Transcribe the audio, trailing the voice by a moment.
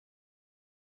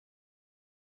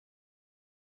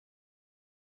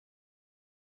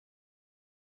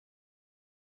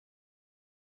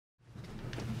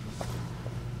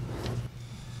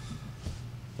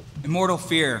Immortal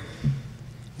Fear,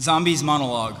 Zombies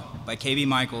Monologue by K.B.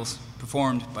 Michaels,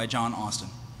 performed by John Austin.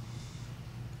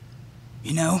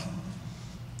 You know,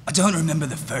 I don't remember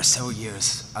the first several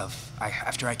years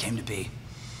after I came to be,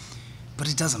 but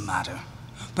it doesn't matter.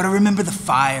 But I remember the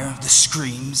fire, the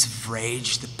screams of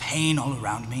rage, the pain all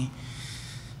around me.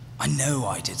 I know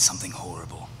I did something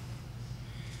horrible.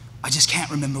 I just can't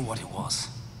remember what it was.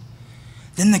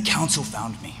 Then the council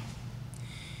found me.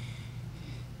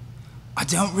 I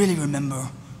don't really remember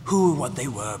who or what they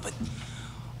were, but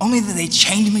only that they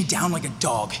chained me down like a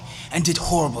dog and did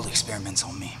horrible experiments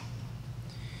on me.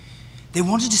 They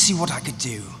wanted to see what I could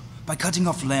do by cutting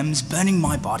off limbs, burning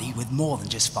my body with more than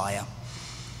just fire,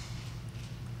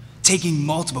 taking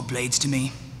multiple blades to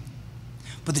me,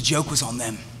 but the joke was on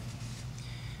them.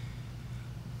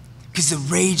 Because the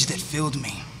rage that filled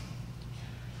me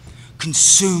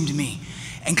consumed me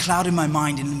and clouded my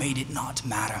mind and made it not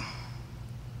matter.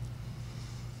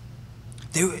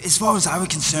 As far as I was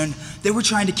concerned, they were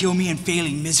trying to kill me and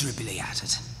failing miserably at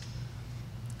it.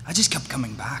 I just kept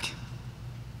coming back.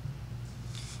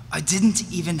 I didn't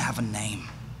even have a name,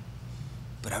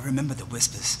 but I remember the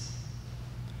whispers.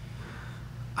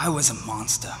 I was a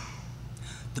monster.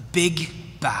 The big,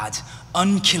 bad,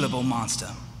 unkillable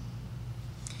monster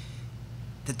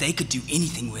that they could do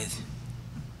anything with.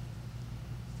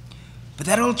 But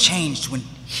that all changed when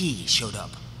he showed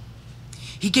up.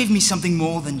 He gave me something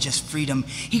more than just freedom.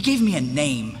 He gave me a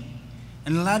name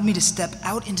and allowed me to step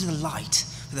out into the light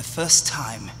for the first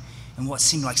time in what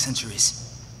seemed like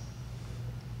centuries.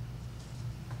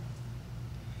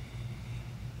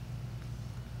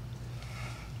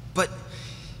 But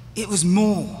it was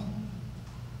more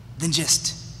than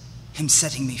just him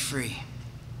setting me free.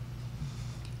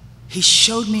 He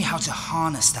showed me how to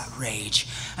harness that rage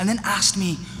and then asked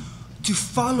me to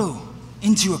follow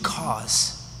into a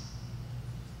cause.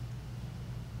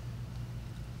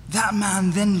 That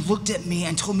man then looked at me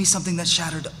and told me something that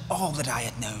shattered all that I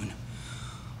had known.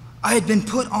 I had been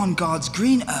put on God's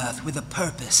green earth with a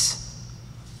purpose.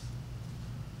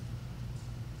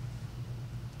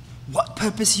 What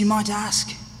purpose, you might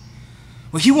ask?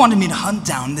 Well, he wanted me to hunt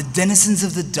down the denizens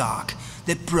of the dark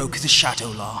that broke the Chateau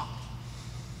Law,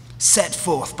 set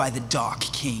forth by the Dark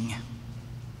King.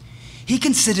 He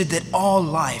considered that all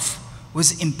life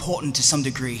was important to some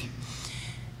degree.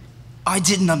 I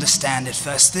didn't understand at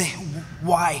first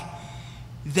why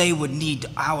they would need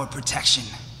our protection,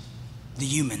 the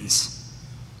humans.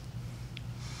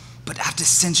 But after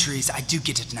centuries, I do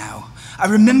get it now. I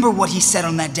remember what he said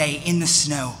on that day in the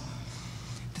snow,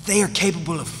 that they are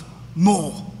capable of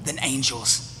more than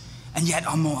angels, and yet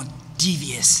are more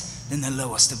devious than the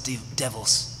lowest of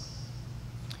devils.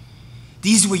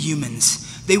 These were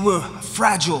humans. They were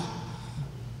fragile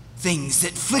things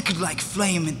that flickered like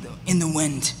flame in the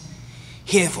wind.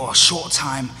 Here for a short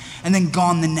time, and then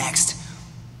gone the next.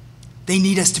 They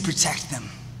need us to protect them.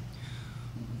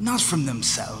 Not from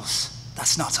themselves,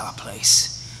 that's not our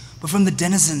place, but from the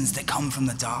denizens that come from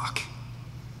the dark.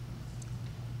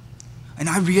 And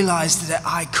I realized that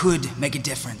I could make a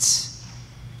difference,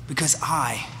 because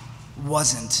I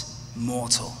wasn't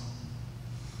mortal.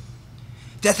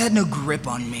 Death had no grip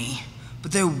on me,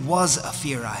 but there was a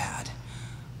fear I had.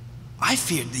 I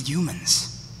feared the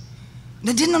humans. And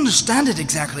I didn't understand it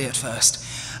exactly at first.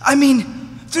 I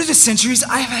mean, through the centuries,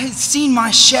 I had seen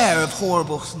my share of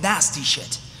horrible, nasty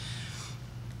shit.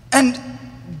 And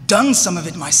done some of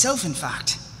it myself, in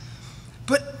fact.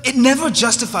 But it never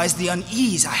justifies the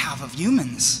unease I have of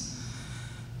humans.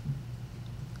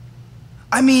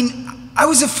 I mean, I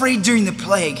was afraid during the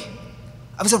plague.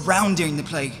 I was around during the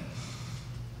plague.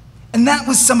 And that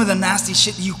was some of the nasty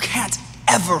shit you can't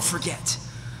ever forget.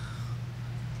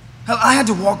 Hell, I had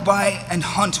to walk by and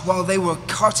hunt while they were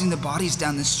carting the bodies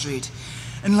down the street.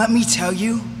 And let me tell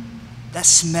you, that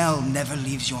smell never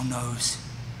leaves your nose.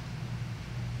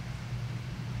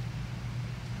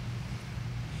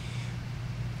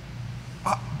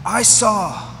 I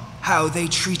saw how they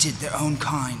treated their own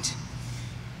kind,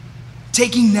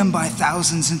 taking them by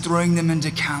thousands and throwing them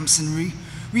into camps and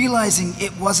realizing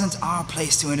it wasn't our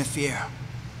place to interfere.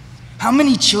 How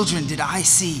many children did I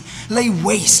see lay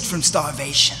waste from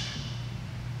starvation?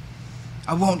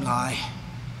 I won't lie,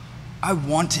 I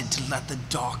wanted to let the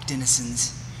dark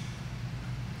denizens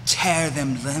tear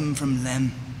them limb from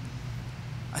limb.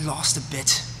 I lost a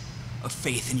bit of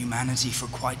faith in humanity for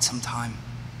quite some time.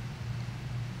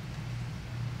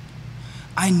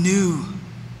 I knew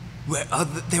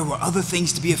there were other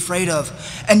things to be afraid of,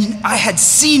 and I had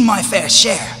seen my fair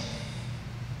share.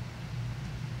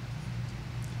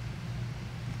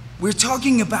 We're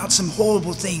talking about some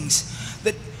horrible things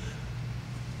that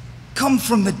come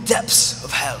from the depths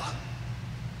of hell.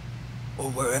 or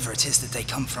wherever it is that they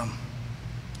come from.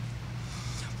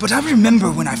 But I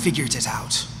remember when I figured it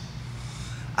out.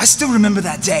 I still remember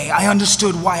that day. I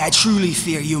understood why I truly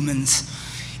fear humans.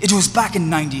 It was back in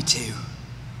 '92.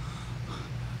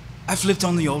 I flipped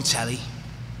on the old telly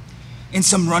in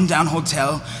some rundown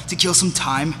hotel to kill some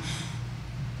time.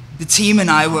 The team and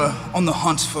I were on the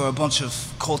hunt for a bunch of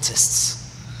cultists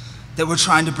that were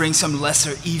trying to bring some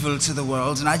lesser evil to the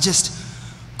world, and I just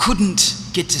couldn't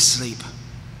get to sleep.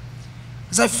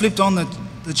 As I flipped on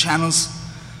the channels,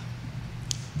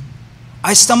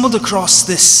 I stumbled across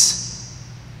this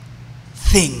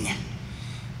thing,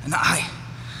 and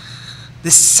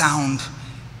this sound,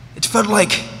 it felt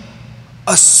like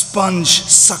a sponge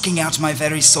sucking out my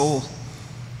very soul.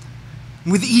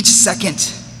 And with each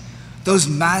second,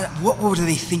 what were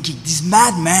they thinking? These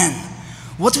madmen,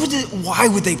 why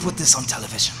would they put this on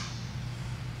television?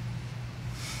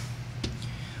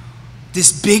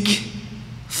 This big,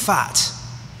 fat,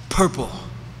 purple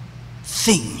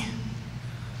thing.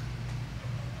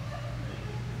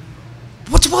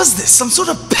 What was this? Some sort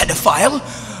of pedophile?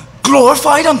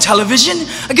 Glorified on television?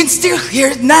 I can still hear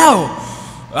it now.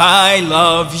 I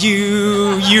love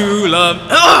you, you love...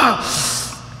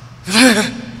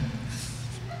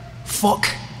 Fuck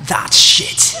that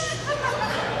shit.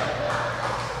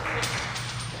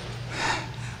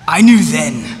 I knew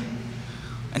then,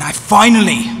 and I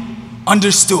finally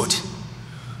understood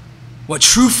what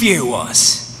true fear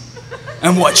was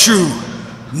and what true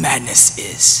madness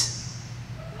is.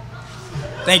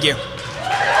 Thank you.